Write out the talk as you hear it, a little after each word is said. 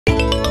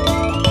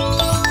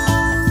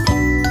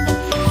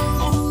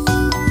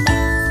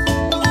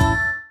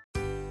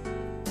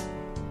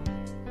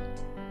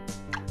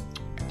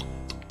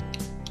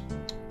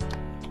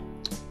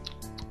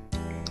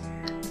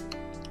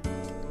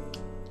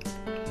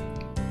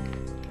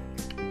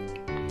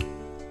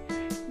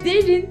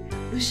Derin,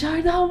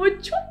 dışarıda hava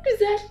çok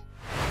güzel.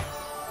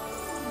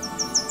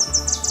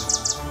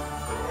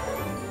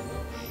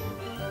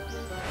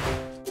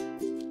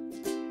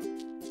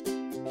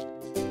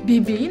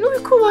 Bebeğin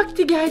uyku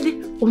vakti geldi.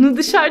 Onu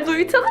dışarıda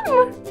uyutalım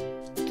mı?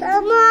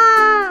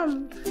 Tamam.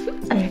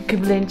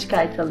 Ayakkabılarını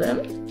çıkartalım.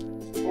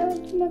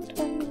 Yapma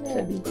tamam.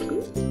 Tabii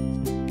ki.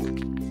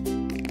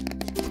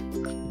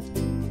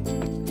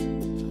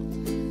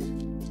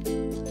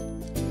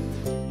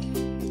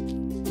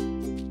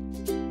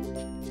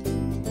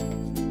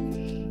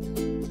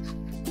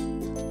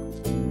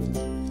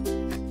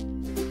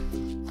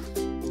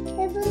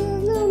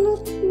 Bunu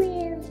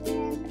unutmayalım.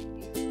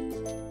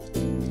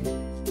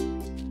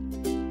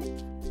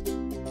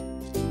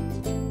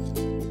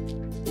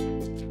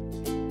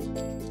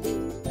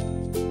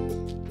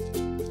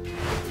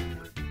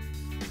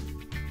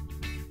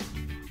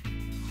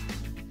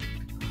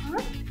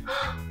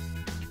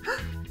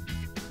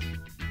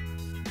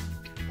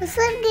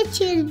 Nasıl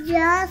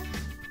geçireceğiz?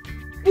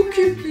 Bu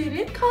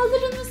küplerin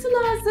kaldırılması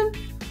lazım.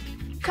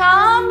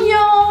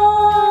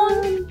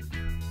 Kamyon.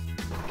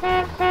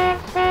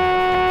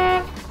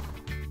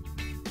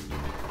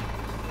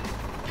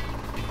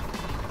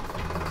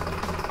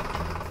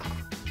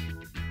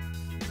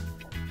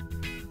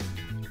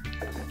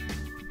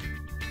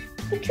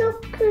 Bu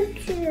çok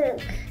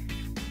küçük.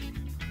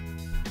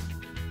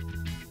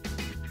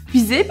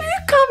 Bize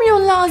büyük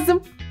kamyon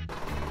lazım.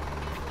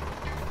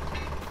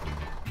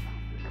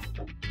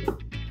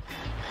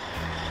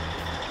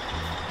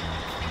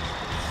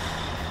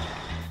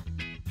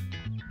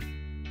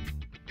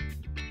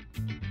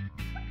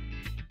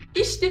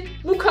 İşte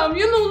bu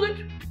kamyon olur.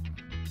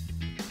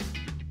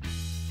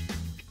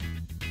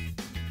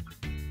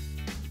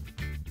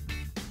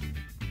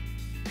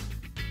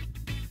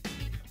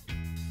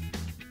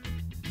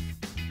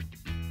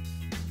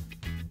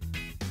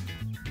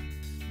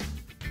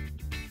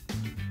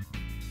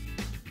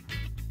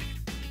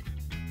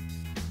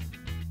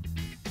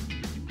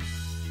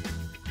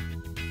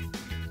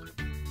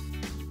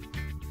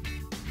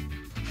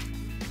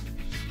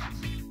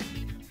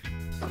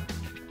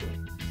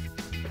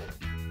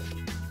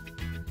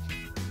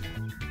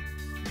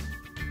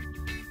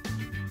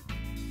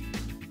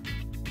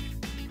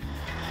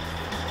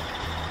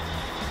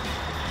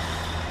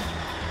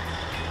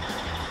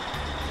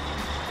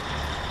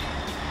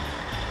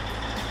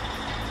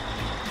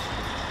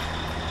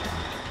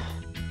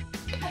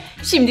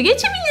 Şimdi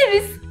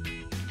geçebiliriz.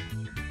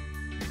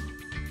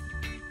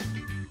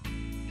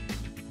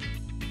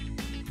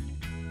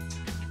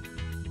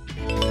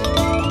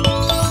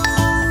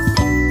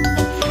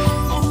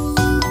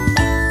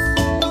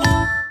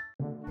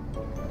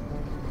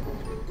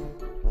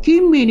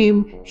 Kim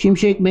benim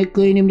Şimşek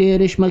McQueen'imle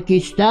yarışmak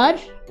ister?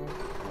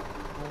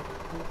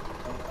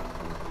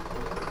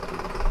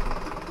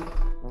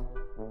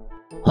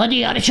 Hadi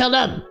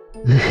yarışalım.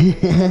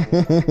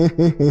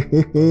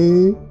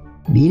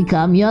 Bir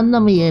kamyonla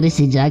mı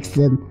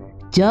yarışacaksın?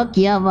 Çok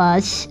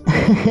yavaş.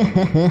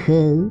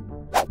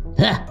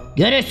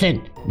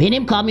 Görürsün.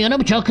 Benim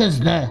kamyonum çok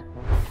hızlı.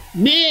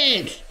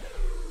 1,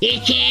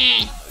 2,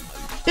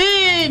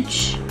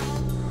 3.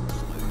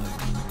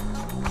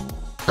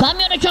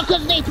 Kamyonu çok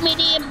hızlı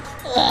itmeliyim.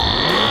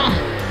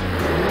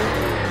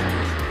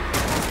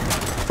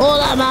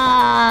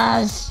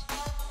 Olamaz.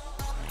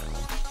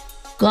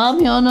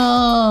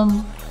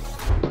 Kamyonum.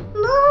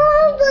 Ne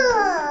oldu?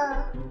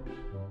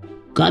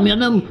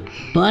 Kamyonum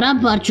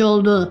paramparça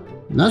oldu.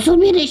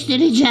 Nasıl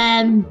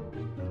birleştireceğim?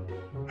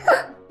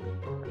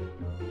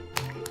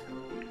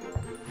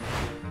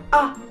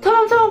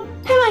 Tamam.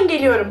 Hemen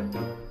geliyorum.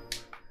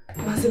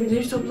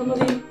 Malzemeleri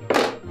toplamalıyım.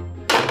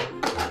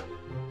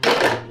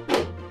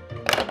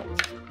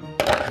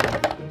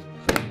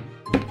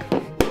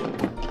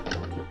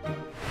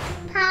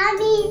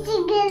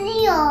 Tamirci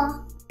geliyor.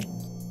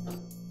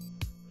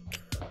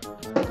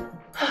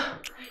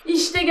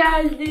 İşte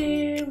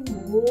geldim.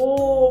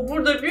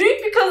 Burada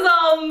büyük bir kaza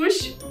olmuş.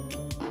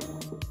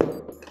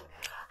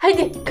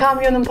 Hadi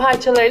kamyonun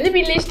parçalarını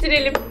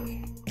birleştirelim.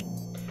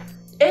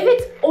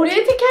 Evet, oraya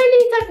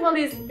tekerleği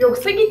takmalıyız.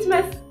 Yoksa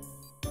gitmez.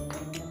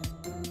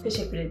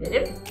 Teşekkür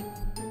ederim.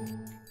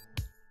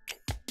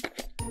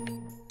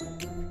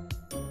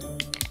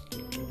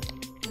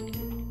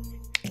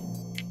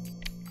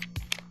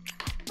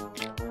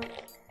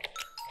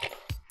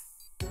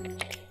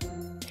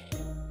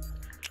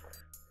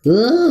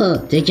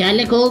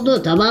 Tekerlek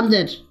oldu,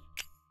 tamamdır.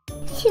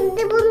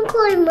 Şimdi bunu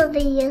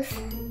koymalıyız.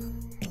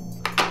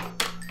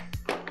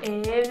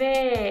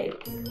 Evet.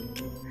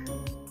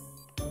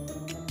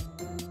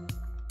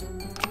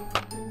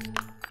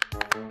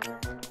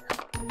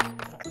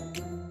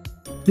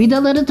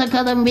 Vidaları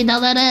takalım,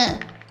 vidaları.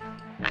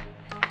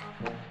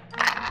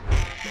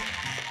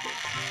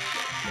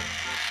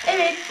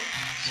 Evet.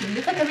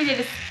 Şimdi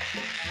takabiliriz.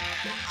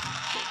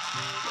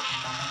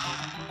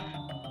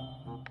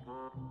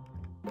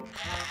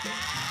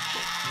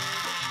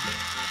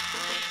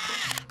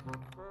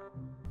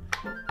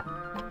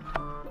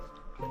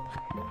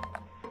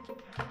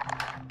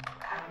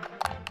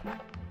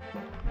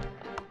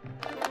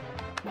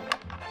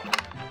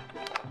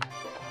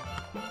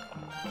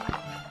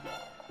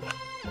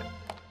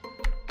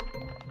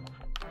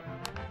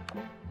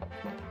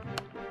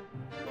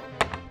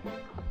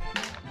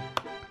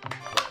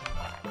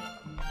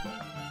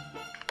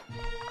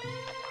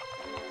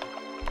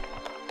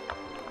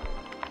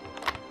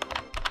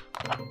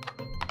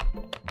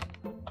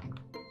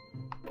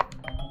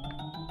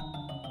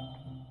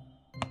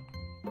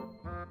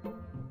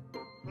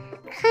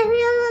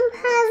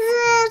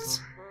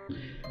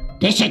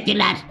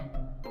 Teşekkürler.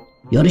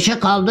 Yarışa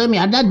kaldığım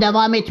yerden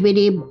devam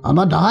etmeliyim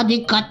ama daha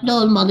dikkatli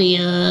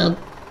olmalıyım.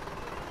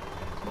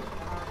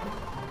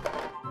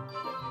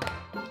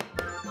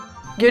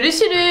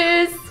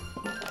 Görüşürüz.